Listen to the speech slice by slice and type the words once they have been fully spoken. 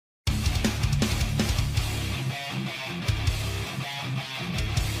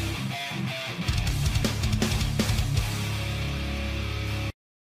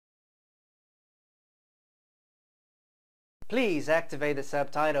Please activate the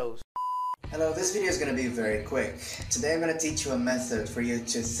subtitles. Hello, this video is going to be very quick. Today I'm going to teach you a method for you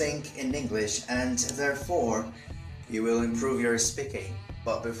to think in English and therefore you will improve your speaking.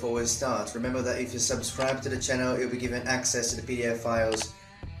 But before we start, remember that if you subscribe to the channel, you'll be given access to the PDF files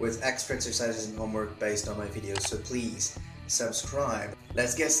with extra exercises and homework based on my videos, so please subscribe.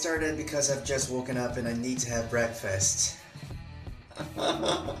 Let's get started because I've just woken up and I need to have breakfast.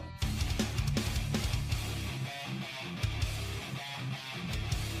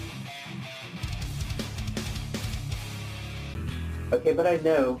 Okay, but I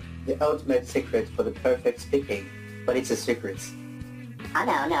know the ultimate secret for the perfect speaking, but it's a secret.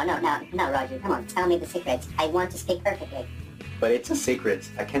 Oh, no, Roger, come on, tell me the secret. I want to speak perfectly. But it's a secret,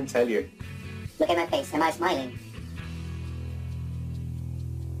 I can't tell you. Look at my face, am I smiling?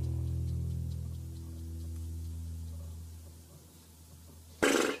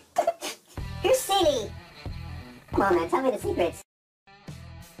 You're silly! Come on, man, tell me the secret.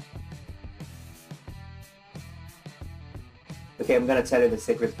 Okay, I'm gonna tell you the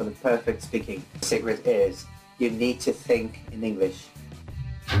secret for the perfect speaking. The secret is, you need to think in English.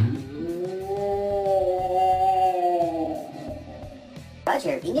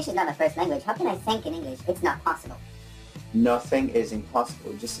 Roger, English is not my first language. How can I think in English? It's not possible. Nothing is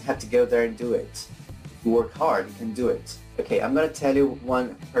impossible, you just have to go there and do it. If you work hard, you can do it. Okay, I'm gonna tell you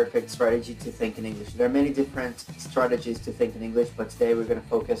one perfect strategy to think in English. There are many different strategies to think in English, but today we're gonna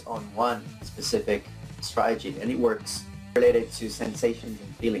focus on one specific strategy, and it works related to sensations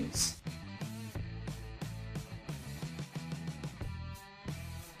and feelings.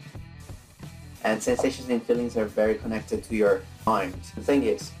 And sensations and feelings are very connected to your mind. The thing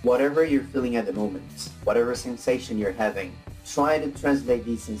is, whatever you're feeling at the moment, whatever sensation you're having, try to translate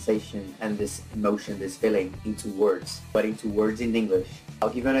this sensation and this emotion, this feeling, into words, but into words in English. I'll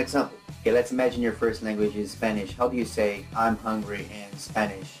give you an example. Okay, let's imagine your first language is Spanish. How do you say, I'm hungry in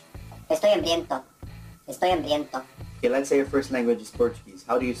Spanish? Estoy hambriento. Estoy hambriento. Okay, let's say your first language is Portuguese.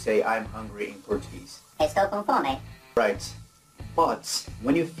 How do you say, I'm hungry in Portuguese? Estou com fome. Right. But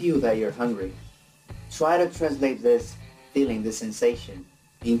when you feel that you're hungry, try to translate this feeling, this sensation,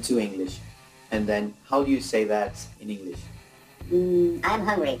 into English. And then, how do you say that in English? I'm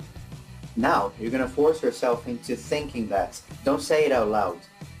hungry. Now, you're going to force yourself into thinking that. Don't say it out loud.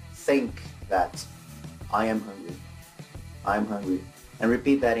 Think that. I am hungry. I'm hungry. And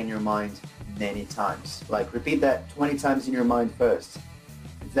repeat that in your mind many times. Like, repeat that 20 times in your mind first.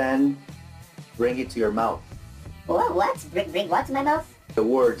 Then, bring it to your mouth. What? Bring what to my mouth? The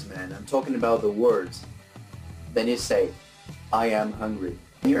words, man. I'm talking about the words. Then you say, I am hungry.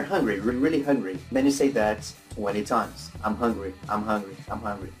 When you're hungry, really hungry, then you say that 20 times. I'm hungry, I'm hungry, I'm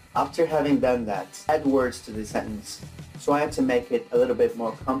hungry. After having done that, add words to the sentence. Try to make it a little bit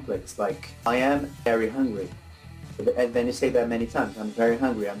more complex, like, I am very hungry. And then you say that many times. I'm very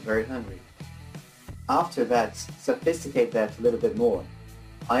hungry, I'm very hungry. After that, sophisticate that a little bit more.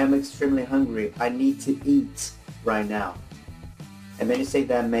 I am extremely hungry. I need to eat right now. And then you say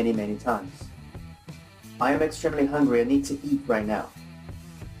that many times. I am extremely hungry. I need to eat right now.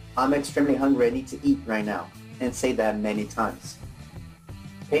 I'm extremely hungry. I need to eat right now. And say that many times.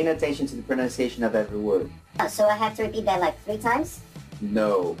 Paying attention to the pronunciation of every word. Oh, so I have to repeat that like 3 times?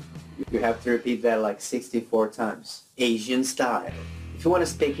 No. You have to repeat that like 64 times. Asian style. If you want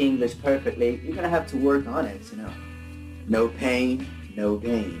to speak English perfectly, you're going to have to work on it, you know. No pain, no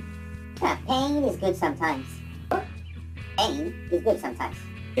gain. Yeah, pain is good sometimes. Pain is good sometimes.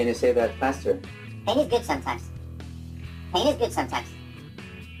 Can you say that faster? Pain is good sometimes. Pain is good sometimes.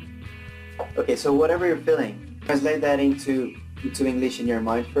 Okay, so whatever you're feeling, translate that into English in your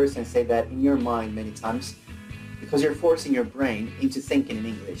mind first and say that in your mind many times, because you're forcing your brain into thinking in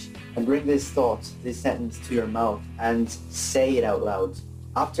English. And bring this thought, this sentence to your mouth and say it out loud.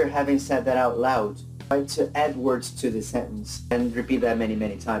 After having said that out loud, try to add words to the sentence and repeat that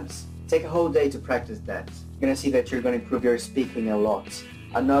many times. Take a whole day to practice that. You're going to see that you're going to improve your speaking a lot.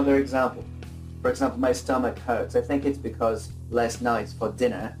 Another example. For example, my stomach hurts. I think it's because last night for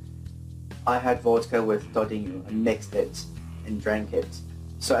dinner, I had vodka with todinho and mixed it and drank it.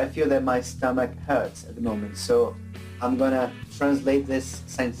 So I feel that my stomach hurts at the moment. So I'm going to translate this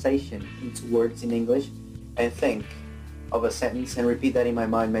sensation into words in English and think of a sentence and repeat that in my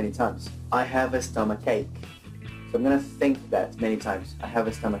mind many times. I have a stomach ache. So I'm going to think that many times. I have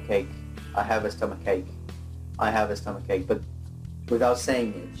a stomach ache. I have a stomach ache. I have a stomach ache. But without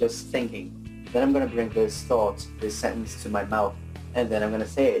saying it, just thinking. Then I'm going to bring this thought, this sentence to my mouth, and then I'm going to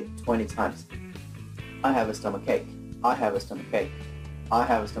say it 20 times. I have a stomach ache. I have a stomach ache. I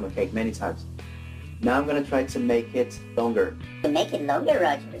have a stomach ache many times. Now I'm going to try to make it longer. To make it longer,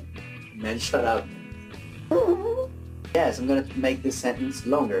 Roger? Man, shut up. Yes, I'm gonna make this sentence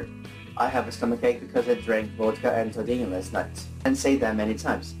longer. I have a stomachache because I drank vodka and Todino last night. And say that many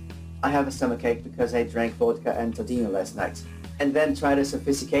times. I have a stomachache because I drank vodka and Todino last night. And then try to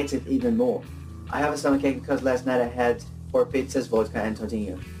sophisticate it even more. I have a stomachache because last night I had 4 pizzas, vodka and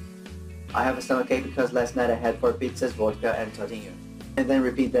Todino. I have a stomachache because last night I had 4 pizzas, vodka and Todino. And then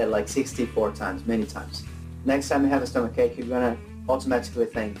repeat that like 64 times, many times. Next time you have a stomachache, you're gonna automatically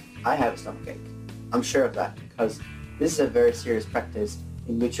think, I have a stomachache. I'm sure of that, because this is a very serious practice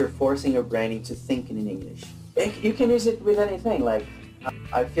in which you're forcing your brain into thinking in English. You can use it with anything, like,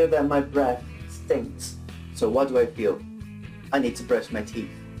 I feel that my breath stinks. So what do I feel? I need to brush my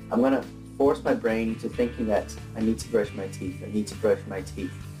teeth. I'm gonna force my brain into thinking that I need to brush my teeth, I need to brush my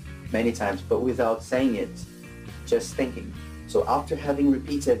teeth many times, but without saying it, just thinking. So after having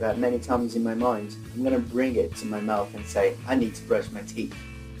repeated that many times in my mind, I'm gonna bring it to my mouth and say, I need to brush my teeth.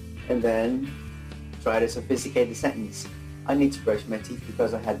 And then try to sophisticate the sentence. I need to brush my teeth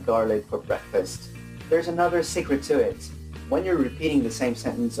because I had garlic for breakfast. There's another secret to it. When you're repeating the same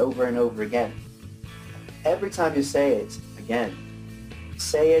sentence over and over again, every time you say it again,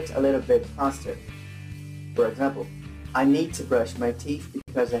 say it a little bit faster. For example, I need to brush my teeth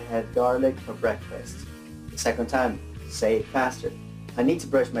because I had garlic for breakfast. The second time, say it faster. I need to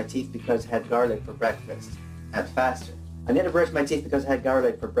brush my teeth because I had garlic for breakfast. And faster. I need to brush my teeth because I had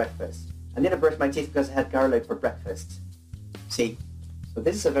garlic for breakfast. I need to brush my teeth because I had garlic for breakfast. See? So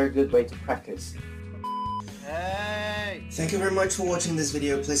this is a very good way to practice. Hey! Thank you very much for watching this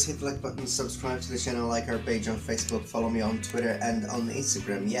video. Please hit the like button, subscribe to the channel, like our page on Facebook, follow me on Twitter and on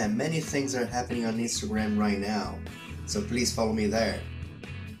Instagram. Yeah, many things are happening on Instagram right now, so please follow me there.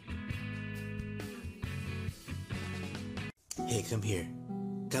 Hey, come here.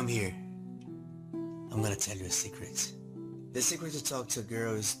 Come here. I'm gonna tell you a secret. The secret to talk to a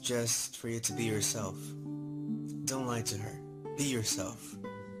girl is just for you to be yourself. Don't lie to her. Be yourself.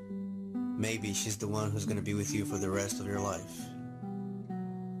 Maybe she's the one who's gonna be with you for the rest of your life.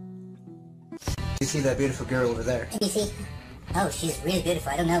 You see that beautiful girl over there? Let me see. Oh, she's really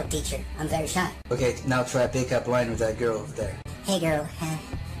beautiful. I don't know, teacher. I'm very shy. Okay, now try a pick-up line with that girl over there. Hey, girl.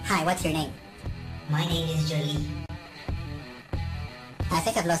 Hi, what's your name? My name is Jolie. I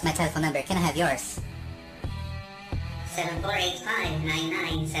think I've lost my telephone number. Can I have yours?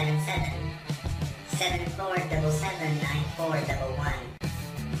 7485-9977. 7477-9411.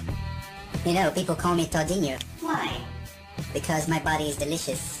 You know, people call me Todinho. Why? Because my body is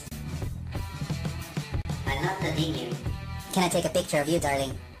delicious. I love Todinho. Can I take a picture of you,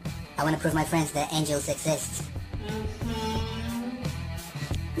 darling? I want to prove my friends that angels exist.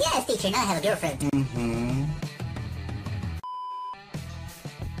 Yes, teacher, now I have a girlfriend.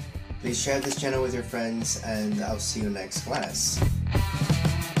 Please share this channel with your friends and I'll see you next class.